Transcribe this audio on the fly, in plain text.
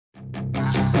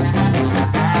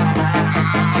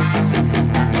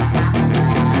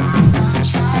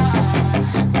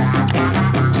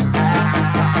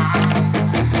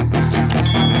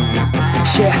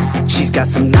She's got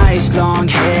some nice long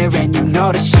hair, and you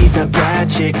know that she's a bad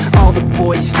chick. All the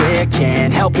boys stare,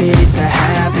 can't help it, it's a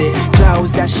habit.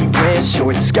 Clothes that she wears,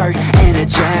 short skirt and a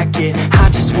jacket. I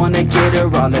just wanna get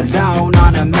her all alone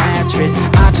on a mattress.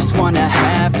 I just wanna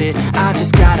have it, I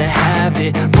just gotta have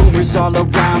it. Rumors all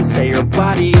around say her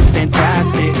body is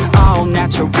fantastic. All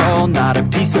natural, not a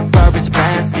piece of fur is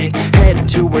plastic. Head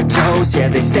to her toes, yeah,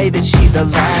 they say that she's a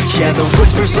latch. Yeah, the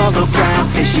whispers all around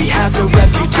say she has a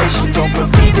reputation. Don't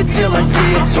believe it till I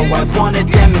see it, so I want a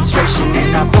demonstration.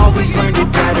 And I've always learned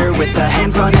it better with a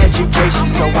hands-on education.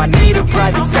 So I need a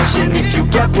private session if you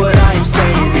get what I am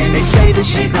saying. And they say that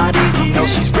she's not easy, no,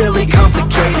 she's really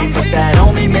complicated. But that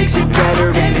only makes it better,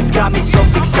 and it's got me so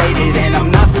fixated. And I'm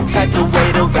not the type to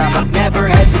wait around, I've never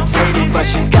hesitated. But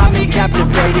she's got me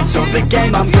captivated, so the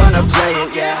game, I'm gonna play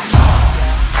it, yeah.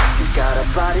 She's got a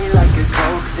body like a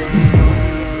coke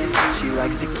thing. She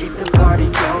likes to keep the party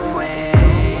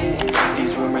going.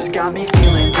 These rumors got me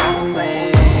feeling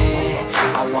lonely.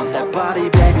 I want that body,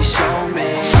 baby, show me.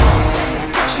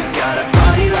 She's got a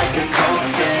body like a coke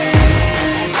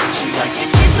thing. She likes to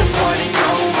keep the party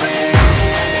going.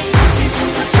 These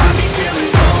rumors got me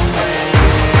feeling lonely.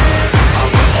 I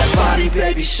want that body,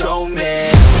 baby, show me.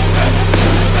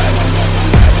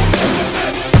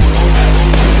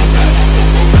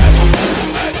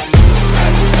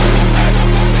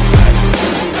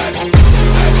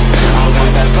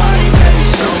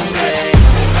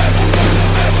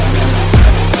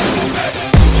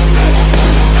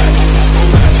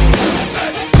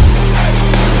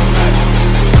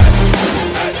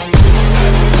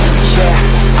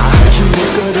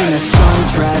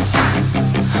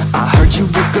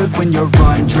 When you're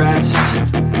undressed,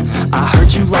 I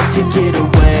heard you like to get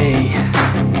away.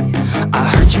 I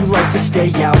heard you like to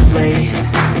stay out late.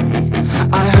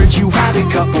 I heard you had a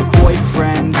couple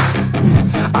boyfriends.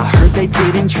 I heard they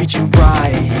didn't treat you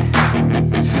right.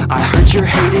 I heard you're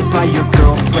hated by your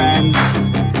girlfriends,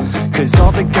 'cause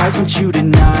all the guys want you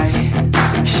tonight.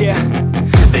 Yeah,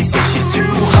 they say she's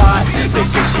too hot, they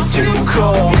say she's too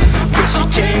cold. Where she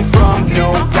came from,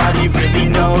 nobody really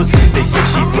knows. They say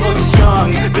she looks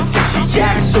young, but say she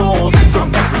acts old.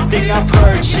 From everything I've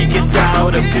heard, she gets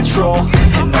out of control.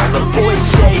 And all the boys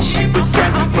say she was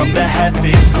sent from the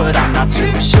heavens, but I'm not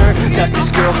too sure that this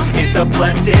girl is a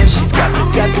blessing. She's got the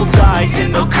devil's eyes,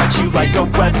 and they'll cut you like a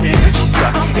weapon. She's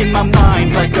stuck in my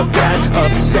mind like a bad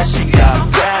obsession.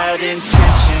 Got bad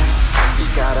intentions.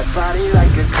 She's got a body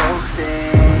like a coke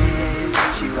thing.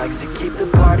 She likes to keep the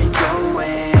party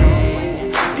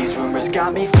going. These rumors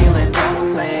got me feeling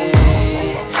lonely.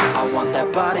 I want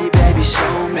that body, baby,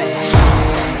 show me.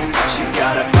 She's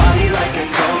got a body like a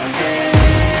coke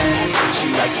thing. She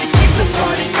likes to keep the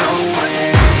party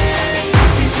going.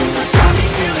 These rumors got me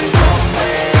feeling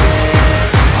lonely.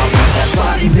 I want that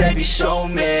body, baby, show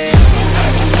me.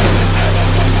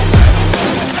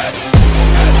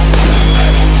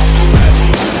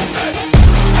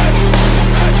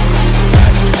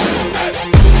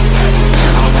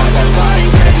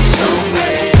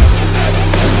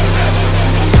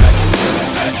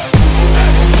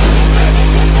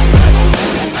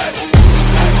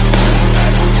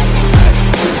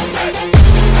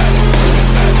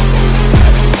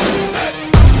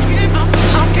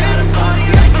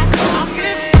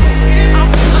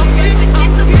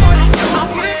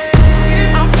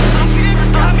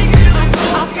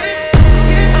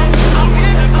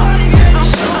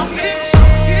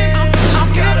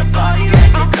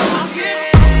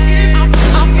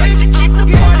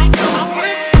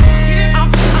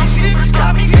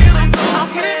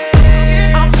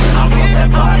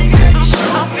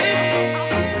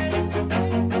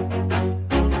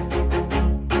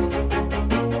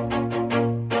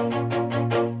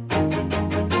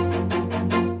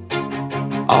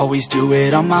 Always do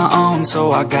it on my own,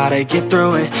 so I gotta get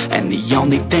through it. And the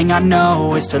only thing I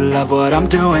know is to love what I'm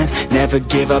doing. Never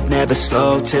give up, never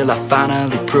slow, till I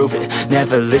finally prove it.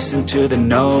 Never listen to the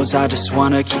no's, I just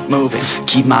wanna keep moving.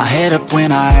 Keep my head up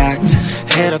when I act,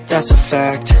 head up, that's a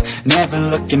fact. Never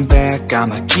looking back,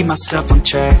 I'ma keep myself on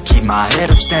track. Keep my head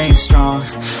up, staying strong,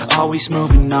 always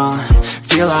moving on.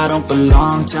 Feel I don't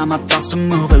belong, tell my thoughts to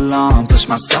move along. Push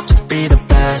myself to be the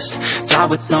best, die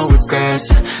with no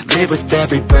regrets. Live with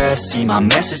every breath, see my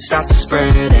message start to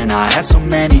spread. And I had so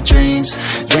many dreams,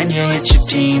 then you hit your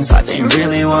teens. Life ain't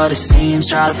really what it seems,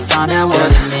 try to find out what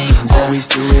it means. Always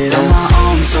do it on my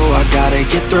own, so I gotta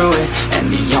get through it. And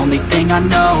the only thing I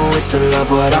know is to love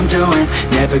what I'm doing.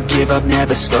 Never give up,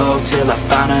 never slow, till I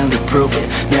finally prove it.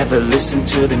 Never listen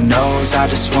to the no's, I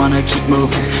just wanna keep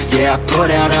moving. Yeah, I put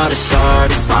out all the songs,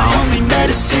 heart, it's my only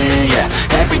medicine, yeah.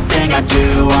 Everything I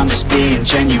do, I'm just being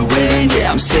genuine,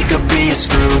 yeah. I'm sick of being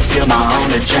screwed, feel my own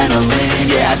adrenaline,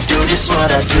 yeah. I do just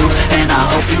what I do, and I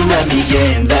hope you let me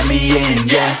in,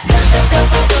 yeah.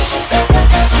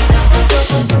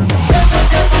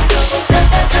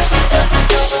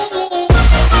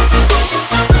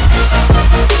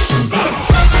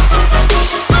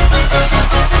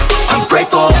 I'm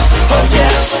grateful, oh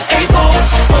yeah, able,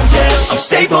 oh yeah, I'm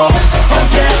stable, oh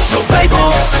yeah, no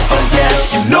label, oh yeah,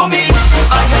 you know me,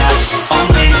 I have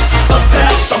only a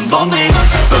path, I'm lonely,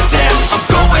 but damn, I'm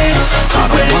going to win. I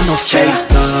want no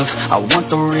fake love, I want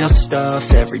the real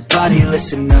stuff. Everybody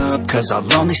listen up, cause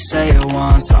I'll only say it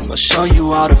once. I'm gonna show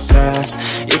you all the path,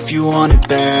 if you want it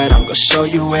bad. I'm gonna show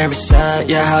you where it's at,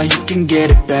 yeah, how you can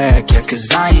get it back. Yeah,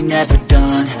 cause I ain't never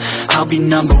done, I'll be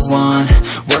number one.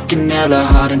 Working hella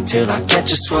hard until I get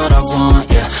just what I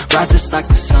want, yeah. Rises like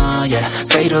the sun, yeah,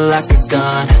 fatal like a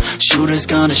gun. Shooter's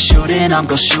gonna shoot and I'm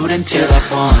gonna shoot until I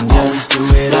won, yeah. Always do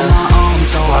it on my own,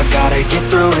 so I gotta get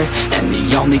through it. And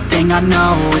the only thing I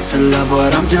know is to love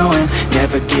what I'm doing.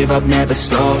 Never give up, never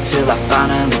slow, till I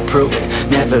finally prove it.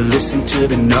 Never listen to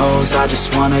the no's, I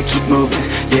just wanna keep moving.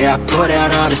 Yeah, I put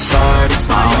out all this art, it's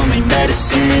my only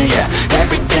medicine, yeah.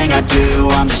 Everything I do,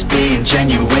 I'm just being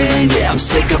genuine, yeah. I'm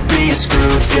sick of being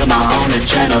screwed, feel my own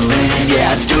adrenaline,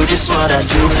 yeah. I do just what I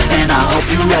do, and I hope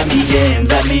you let me in,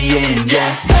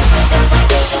 yeah.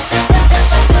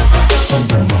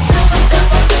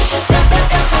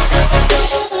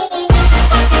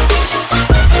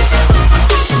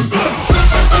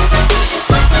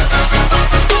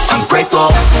 I'm grateful,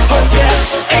 oh yeah,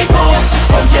 able,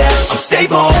 oh yeah, I'm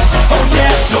stable, oh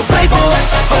yeah, no label,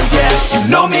 oh yeah, you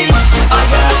know me, I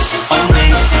have only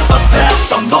a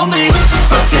path, I'm lonely,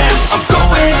 but damn, I'm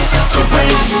going to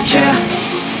win, yeah.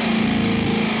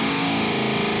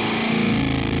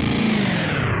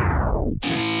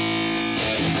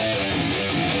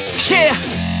 Yeah,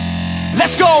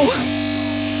 let's go.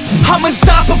 I'm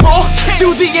unstoppable,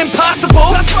 do the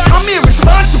impossible. I'm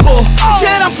irresponsible,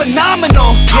 yet I'm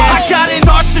phenomenal. I got an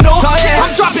arsenal,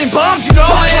 I'm dropping bombs, you know.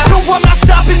 No, I'm not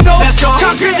stopping, no.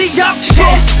 Conquer the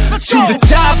obstacle. To the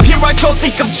top, here I go,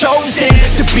 think I'm chosen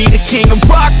to be the king of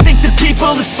rock, think the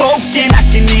people have spoken. I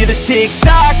can hear the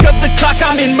tick-tock of the clock,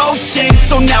 I'm in motion.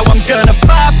 So now I'm gonna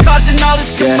pop, causing all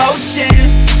this commotion.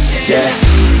 Yeah,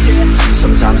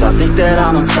 sometimes I think that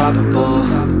I'm unstoppable.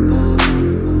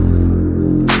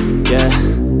 Yeah,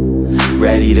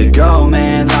 ready to go,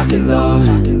 man, lock and load.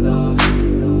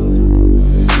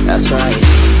 That's right,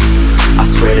 I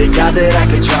swear to God that I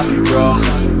could drop you, bro.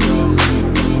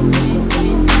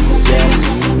 Yeah,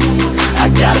 I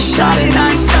got a shot and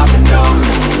I ain't stopping, no.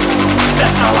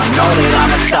 That's how I know that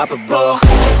I'm unstoppable.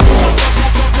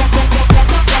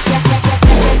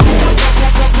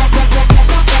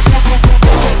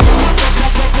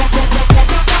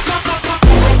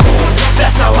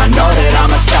 That's how I know that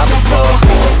I'm unstoppable.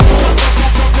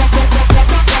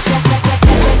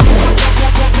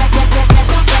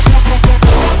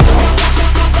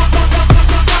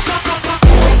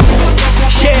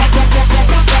 Yeah,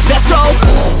 let's go.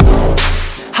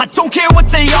 I don't care what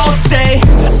they all say.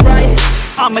 That's right,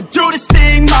 I'ma do this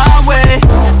thing my way.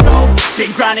 Let's go.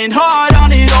 Been grinding hard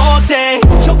on it all day.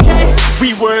 Okay,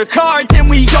 we work hard, then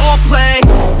we all play.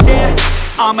 Yeah,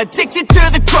 I'm addicted to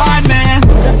the grind, man.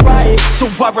 That's right, so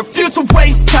I refuse to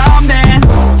waste time, man.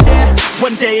 Yeah,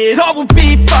 one day it all will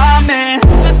be fine, man.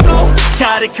 Let's go.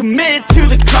 Gotta commit to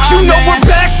the climb, you know, man. We're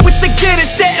back with the Guinness,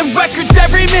 setting records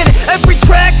every minute, every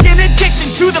track. In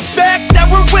addiction to the fact that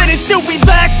we're winning, still we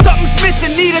lack, something's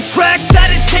missing. Need a track that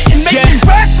is hitting, making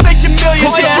racks, making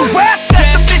millions. If you rap,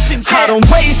 that's the mission. I don't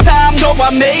waste time, no,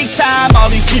 I make time. All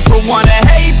these people wanna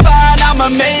hate, fine, I'ma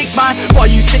make mine. While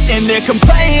you sitting there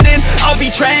complaining, I'll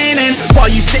be training. While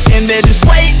you sitting there just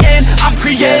waiting, I'm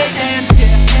creating.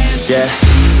 Yeah,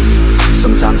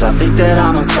 sometimes I think that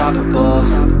I'm unstoppable.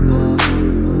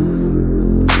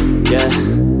 Yeah,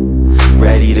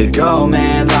 ready to go,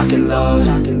 man, lock and load.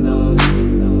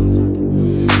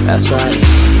 That's right,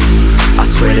 I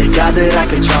swear to God that I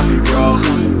could drop you, bro.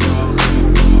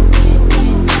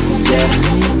 Yeah,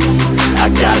 I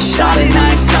got a shot and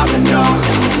I ain't stopping, no.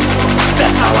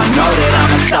 That's how I know that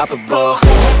I'm unstoppable.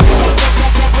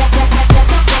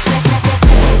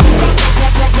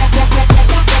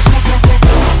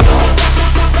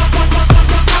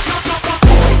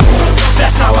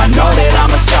 That's how I know that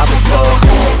I'm unstoppable.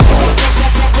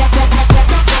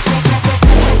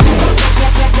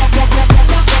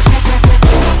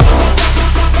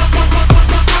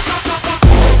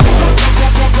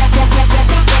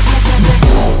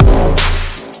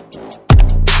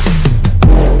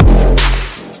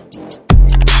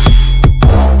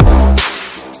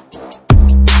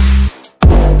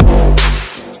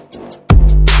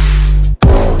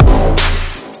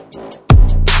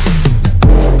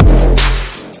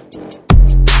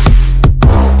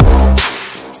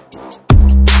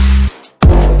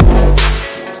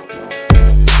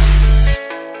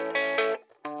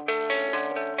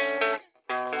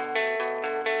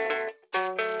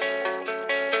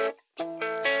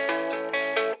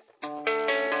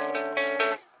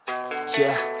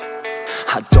 yeah.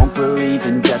 I don't believe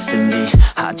in destiny,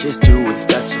 I just do what's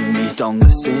best for me. Don't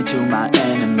listen to my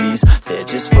enemies, they're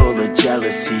just full of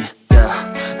jealousy.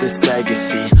 Yeah, this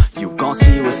legacy, you gon'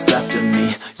 see what's left of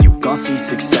me. You gon' see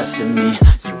success in me,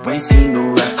 you ain't seen the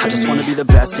rest of me. I just wanna be the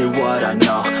best at what I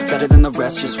know, better than the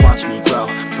rest, just watch me grow.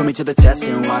 Put me to the test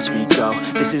and watch me go.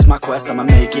 This is my quest, I'ma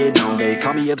make it known. They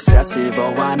call me obsessive,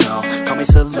 oh I know. Call me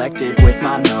selective with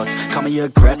my notes, call me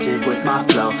aggressive with my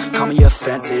flow. Call me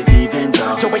offensive even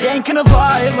though yo, I ain't gonna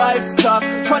lie, life's tough.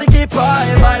 Try to get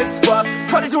by, life's rough.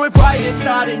 Try to do it right, it's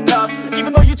not enough.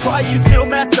 Even though you try, you still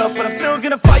mess up. But I'm still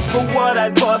gonna fight for what I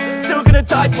love, still gonna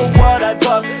die for what I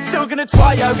love, still gonna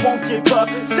try, I won't give up,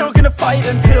 still gonna fight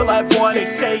until I've won. They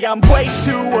say I'm way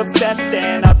too obsessed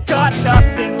and I've got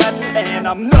nothing left, and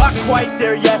I'm not quite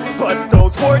there yet, but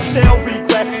those words they'll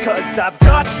regret, cause I've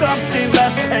got something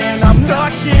left and I'm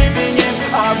not giving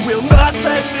in. I will not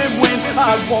let them win,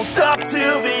 I won't stop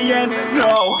till the end,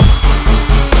 no.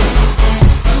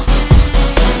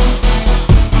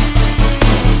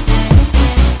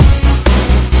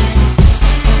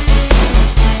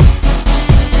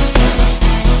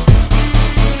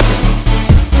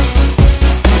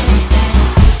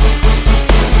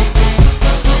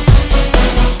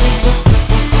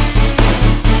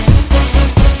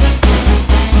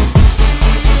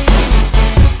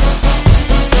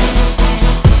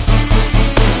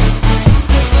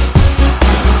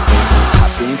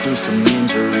 Some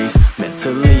injuries,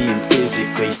 mentally and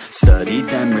physically. Studied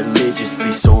them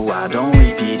religiously so I don't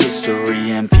repeat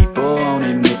history. And people won't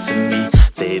admit to me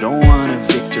they don't want a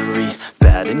victory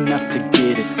bad enough to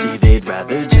get a C. They'd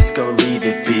rather just go leave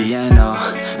it be. And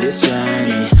oh, this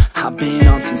journey I've been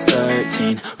on since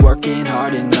 13, working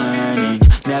hard and learning,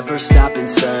 never stopping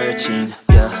searching.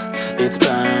 Yeah, it's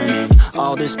burning,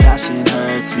 all this passion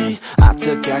hurts me. I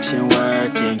took action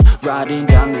working, writing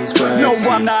down these words. No,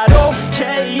 I'm not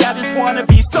okay, I just wanna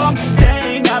be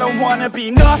something. I don't wanna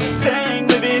be nothing,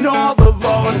 living all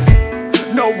alone.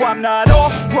 No, I'm not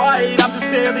alright, I'm just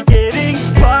barely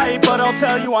getting by. But I'll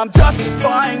tell you I'm just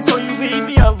fine, so you leave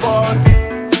me alone.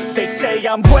 They say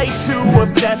I'm way too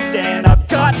obsessed and I've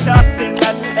got nothing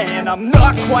left, and I'm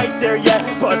not quite there yet,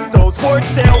 but those words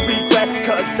they'll regret,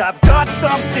 cause I've got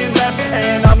something left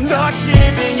and I'm not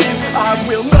giving in. I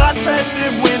will not let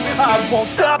them win, I won't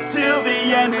stop till the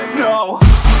end, no.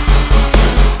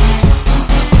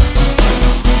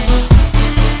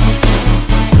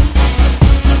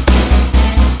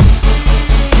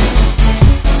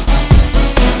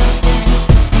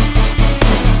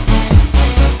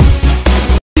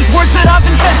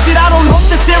 I don't hope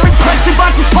that they're impressive,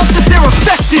 I just hope that they're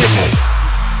effective.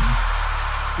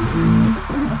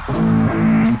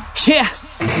 Yeah,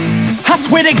 I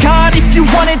swear to God, if you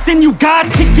want it, then you got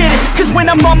to get it. Cause when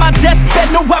I'm on my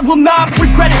deathbed, no, I will not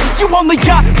regret it. You only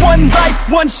got one life,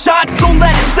 one shot, don't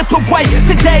let it slip away.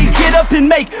 Today, get up and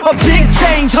make a big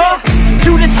change, huh?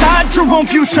 You decide your own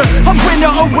future, a winner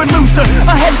or a loser,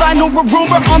 a headline or a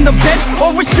rumor, on the bench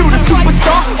or a shooter,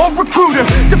 superstar or recruiter,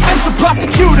 defensive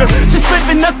prosecutor, just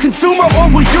living a consumer, or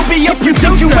will you be a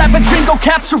producer? If you have a dream, go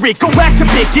capture it, go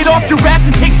activate, get off your ass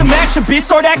and take some action, bitch.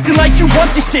 Start acting like you want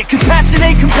this shit, cause passion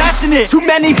ain't compassionate. Too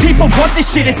many people want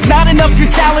this shit, it's not enough you're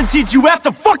talented, you have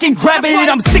to fucking grab it.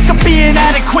 I'm sick of being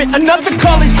adequate, another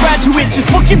college graduate,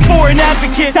 just looking for an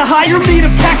advocate to hire me to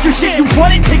pack your shit. You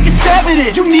want it, take a stab at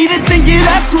it, you need it, then get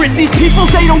after it. These people,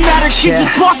 they don't matter, shit,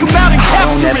 just block them out and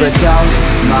capture it. I don't ever doubt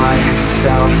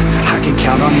myself, I can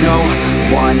count on no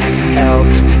one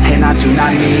else, and I do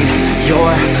not need your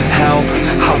help.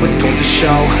 I was told to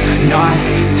show, not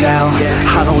tell.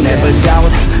 I don't ever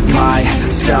doubt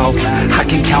myself, I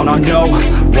can count on no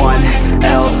one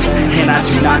else, and I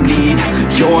do not need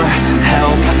your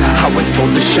help. I was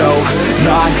told to show,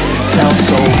 not tell,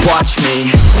 so watch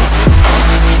me